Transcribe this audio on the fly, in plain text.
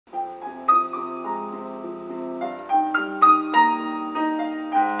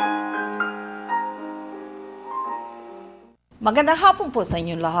Magandang hapon po sa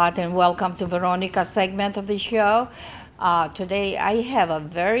inyong lahat and welcome to Veronica's segment of the show. Today I have a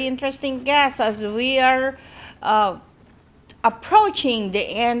very interesting guest as we are approaching the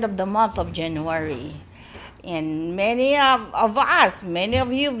end of the month of January. And many of us, many of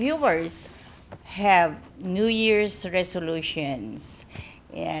you viewers, have New Year's resolutions.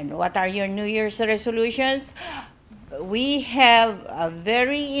 And what are your New Year's resolutions? We have a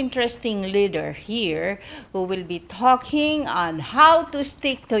very interesting leader here who will be talking on how to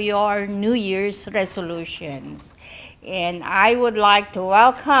stick to your New Year's resolutions. And I would like to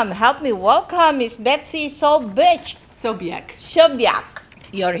help me welcome Miss Betsy Sobiech. Sobiech.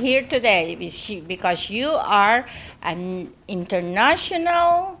 You're here today because you are an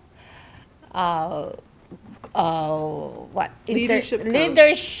international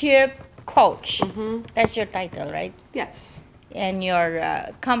leadership coach. That's your title, right? Yes. And your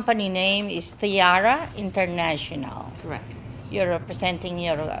company name is Tiara International. Correct. You're representing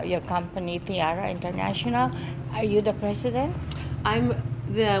your company, Tiara International. Are you the president? I'm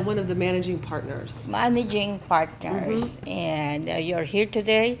one of the managing partners. Managing partners. And you're here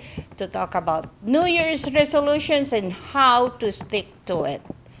today to talk about New Year's resolutions and how to stick to it.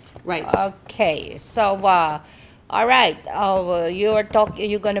 Right. Okay. So, all right. You're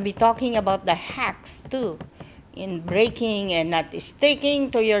going to be talking about the hacks too, in breaking and not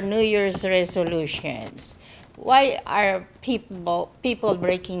sticking to your New Year's resolutions. Why are people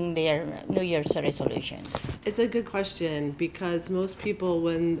breaking their New Year's resolutions? It's a good question because most people,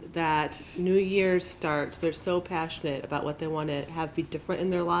 when that New Year starts, they're so passionate about what they want to have be different in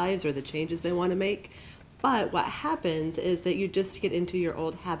their lives or the changes they want to make. But what happens is that you just get into your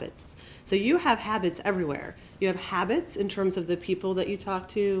old habits. So you have habits everywhere. You have habits in terms of the people that you talk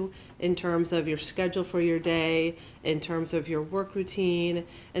to, in terms of your schedule for your day, in terms of your work routine.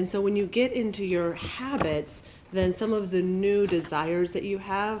 And so when you get into your habits, then some of the new desires that you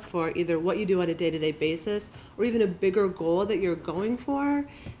have for either what you do on a day-to-day basis or even a bigger goal that you're going for,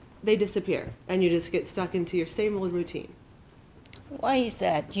 they disappear and you just get stuck into your same old routine. Why is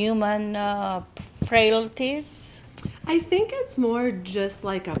that? Human frailties? I think it's more just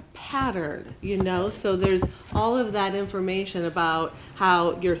like a pattern, so there's all of that information about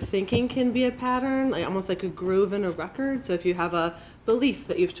how your thinking can be a pattern, like almost like a groove in a record. So if you have a belief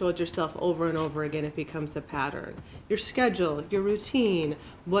that you've told yourself over and over again, it becomes a pattern. Your schedule, your routine,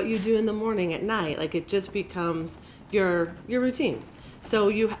 what you do in the morning, at night, like it just becomes your routine. So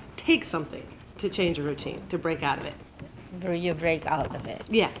you take something to change your routine, to break out of it. You break out of it.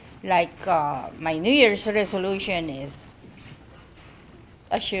 Yeah. Like my New Year's resolution is,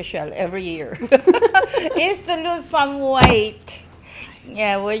 as usual, every year, is to lose some weight.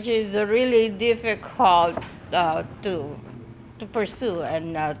 Yeah, which is really difficult to pursue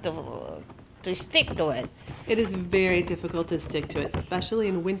and to stick to it. It is very difficult to stick to it, especially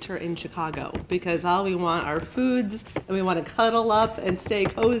in winter in Chicago, because all we want are foods and we want to cuddle up and stay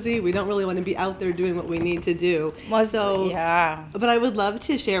cozy. We don't really want to be out there doing what we need to do. Yeah. But I would love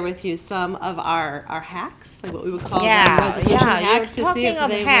to share with you some of our hacks, like what we would call resolution hacks, to see if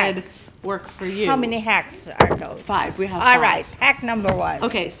they would work for you. How many hacks are those? 5. We have 5. All right. Hack number 1.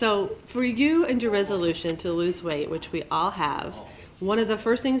 Okay, so for you and your resolution to lose weight, which we all have, one of the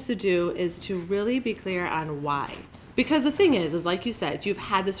first things to do is to really be clear on why. Because the thing is like you said, you've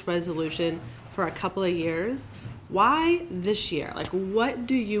had this resolution for a couple of years. Why this year? Like, what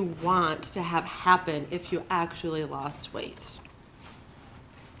do you want to have happen if you actually lost weight?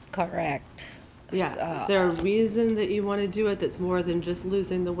 Correct. Yeah. Is there a reason that you want to do it that's more than just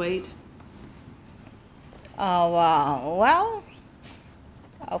losing the weight? Well,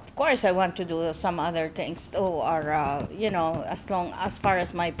 of course, I want to do some other things too, or as far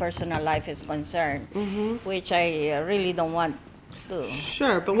as my personal life is concerned, which I really don't want to.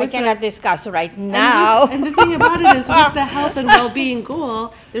 Sure, but I cannot discuss right now. And the thing about it is, with the health and well-being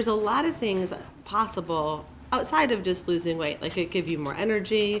goal, there's a lot of things possible outside of just losing weight. Like, it give you more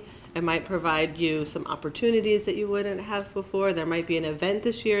energy. It might provide you some opportunities that you wouldn't have before. There might be an event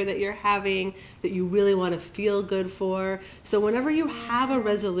this year that you're having that you really want to feel good for. So whenever you have a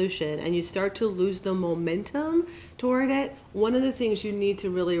resolution and you start to lose the momentum toward it, one of the things you need to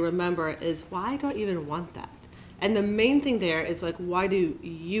really remember is, why do I even want that? And the main thing there is, like, why do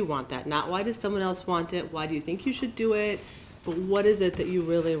you want that? Not why does someone else want it? Why do you think you should do it? But what is it that you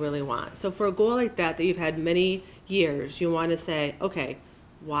really, really want? So for a goal like that you've had many years, you want to say, okay,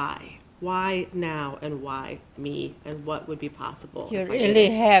 why? Why now, and why me, and what would be possible? You really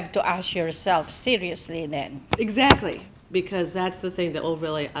have to ask yourself seriously then. Exactly, because that's the thing that will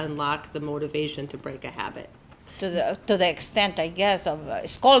really unlock the motivation to break a habit. To the extent, I guess, of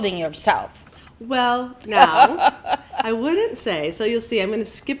scolding yourself. Well, now, I wouldn't say. So you'll see, I'm going to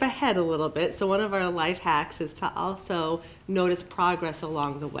skip ahead a little bit. So one of our life hacks is to also notice progress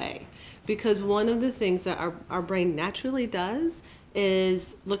along the way. Because one of the things that our brain naturally does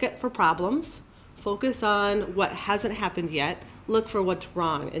is look for problems, focus on what hasn't happened yet, look for what's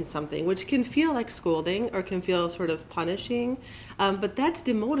wrong in something, which can feel like scolding or can feel sort of punishing, but that's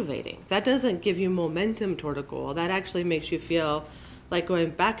demotivating. That doesn't give you momentum toward a goal. That actually makes you feel like going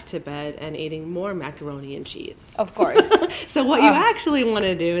back to bed and eating more macaroni and cheese. Of course. So what you actually want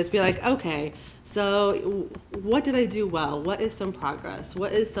to do is be like, okay, so what did I do well? What is some progress?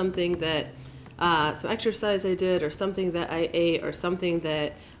 What is something that, some exercise I did, or something that I ate, or something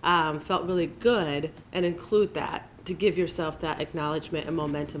that felt really good, and include that to give yourself that acknowledgement and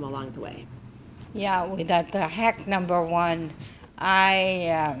momentum along the way. Yeah, with that hack number one,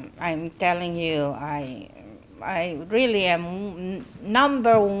 I'm telling you, I really am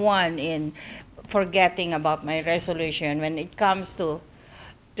number one in forgetting about my resolution when it comes to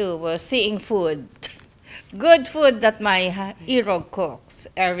seeing food, good food that my hero cooks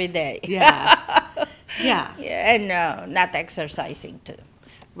every day. Yeah. Yeah. And not exercising too.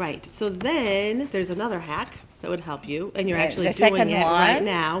 Right. So then there's another hack that would help you, and you're actually The doing second it one? right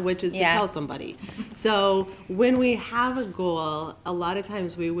now, which is to Yeah. tell somebody. So when we have a goal, a lot of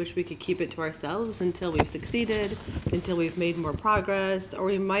times we wish we could keep it to ourselves until we've succeeded, until we've made more progress, or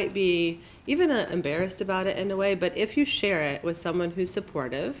we might be even embarrassed about it in a way. But if you share it with someone who's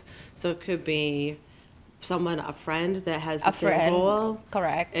supportive, so it could be a friend that has the A same friend, goal.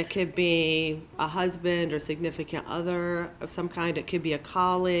 correct. It could be a husband or significant other of some kind. It could be a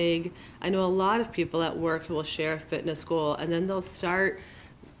colleague. I know a lot of people at work who will share a fitness goal, and then they'll start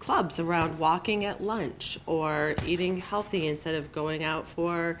clubs around walking at lunch or eating healthy instead of going out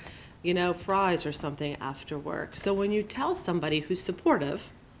for, fries or something after work. So when you tell somebody who's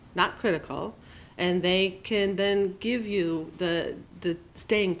supportive, not critical, and they can then give you the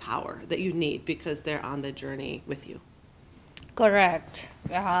staying power that you need because they're on the journey with you. Correct.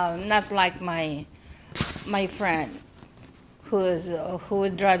 Not like my friend who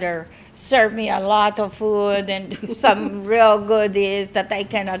would rather serve me a lot of food and do some real goodies that I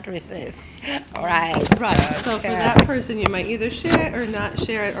cannot resist. Right. Right. So for that person, you might either share it or not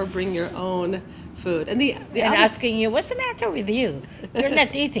share it, or bring your own food. And the And other, asking you, what's the matter with you? You're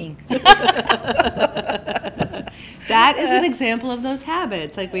not eating. that is an example of those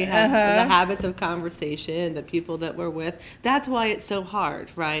habits. Like we have the habits of conversation, the people that we're with. That's why it's so hard,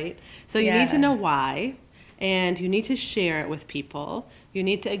 right? So you need to know why. And you need to share it with people. You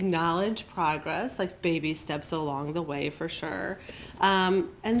need to acknowledge progress, like baby steps along the way for sure. And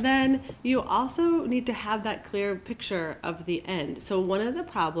then you also need to have that clear picture of the end. So one of the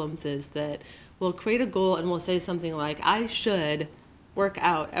problems is that we'll create a goal and we'll say something like, I should work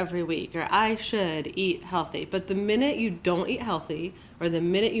out every week, or I should eat healthy. But the minute you don't eat healthy, or the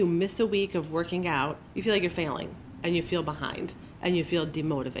minute you miss a week of working out, you feel like you're failing, and you feel behind, and you feel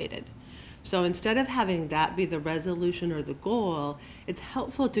demotivated. So instead of having that be the resolution or the goal, it's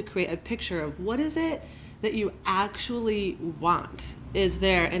helpful to create a picture of what is it that you actually want. Is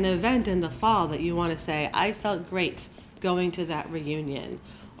there an event in the fall that you want to say, I felt great going to that reunion?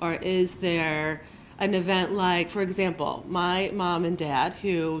 Or is there an event like, for example, my mom and dad,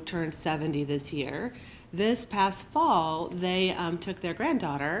 who turned 70 this year, this past fall, they took their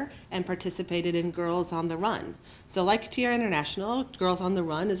granddaughter and participated in Girls on the Run. So like TR International, Girls on the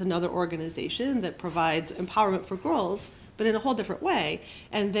Run is another organization that provides empowerment for girls, but in a whole different way.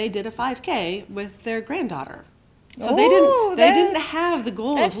 And they did a 5K with their granddaughter. So they didn't have the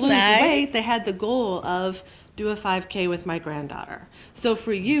goal of lose weight. They had the goal of do a 5K with my granddaughter. So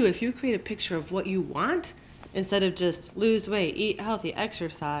for you, if you create a picture of what you want, instead of just lose weight, eat healthy,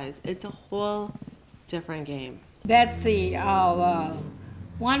 exercise, it's a whole different game. Betsy,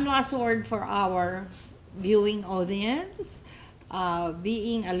 one last word for our viewing audience.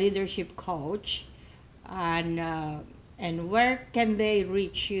 Being a leadership coach, and where can they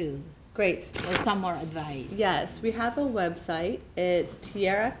reach you? Great. For some more advice. Yes, we have a website. It's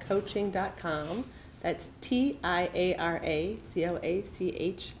tiaracoaching.com. That's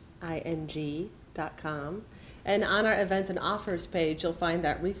TIARACOACHING.com. And on our events and offers page, you'll find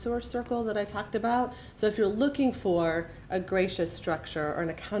that resource circle that I talked about. So if you're looking for a gracious structure or an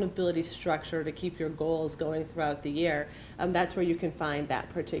accountability structure to keep your goals going throughout the year, that's where you can find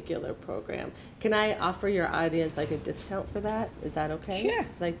that particular program. Can I offer your audience like a discount for that? Is that okay?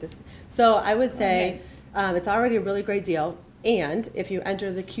 Sure. So I would say it's already a really great deal. And if you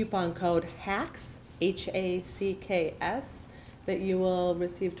enter the coupon code HACKS, HACKS, that you will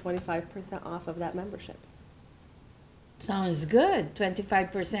receive 25% off of that membership. Sounds good.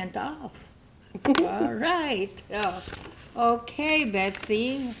 25% off. All right. Okay,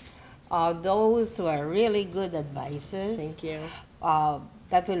 Betsy. Those were really good advices. Thank you.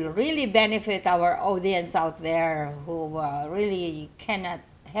 That will really benefit our audience out there who really cannot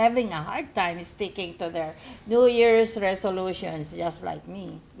having a hard time sticking to their New Year's resolutions, just like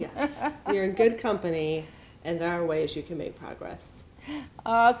me. Yeah, you're in good company, and there are ways you can make progress.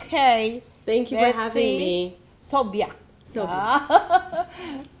 Okay. Thank you for having Betsy, me. Sobiech. Sobiech.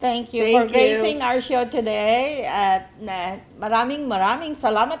 Thank you Thank for you. gracing our show today at maraming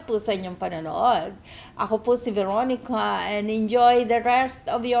salamat po sa inyong panonood. Ako po si Veronica and enjoy the rest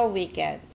of your weekend.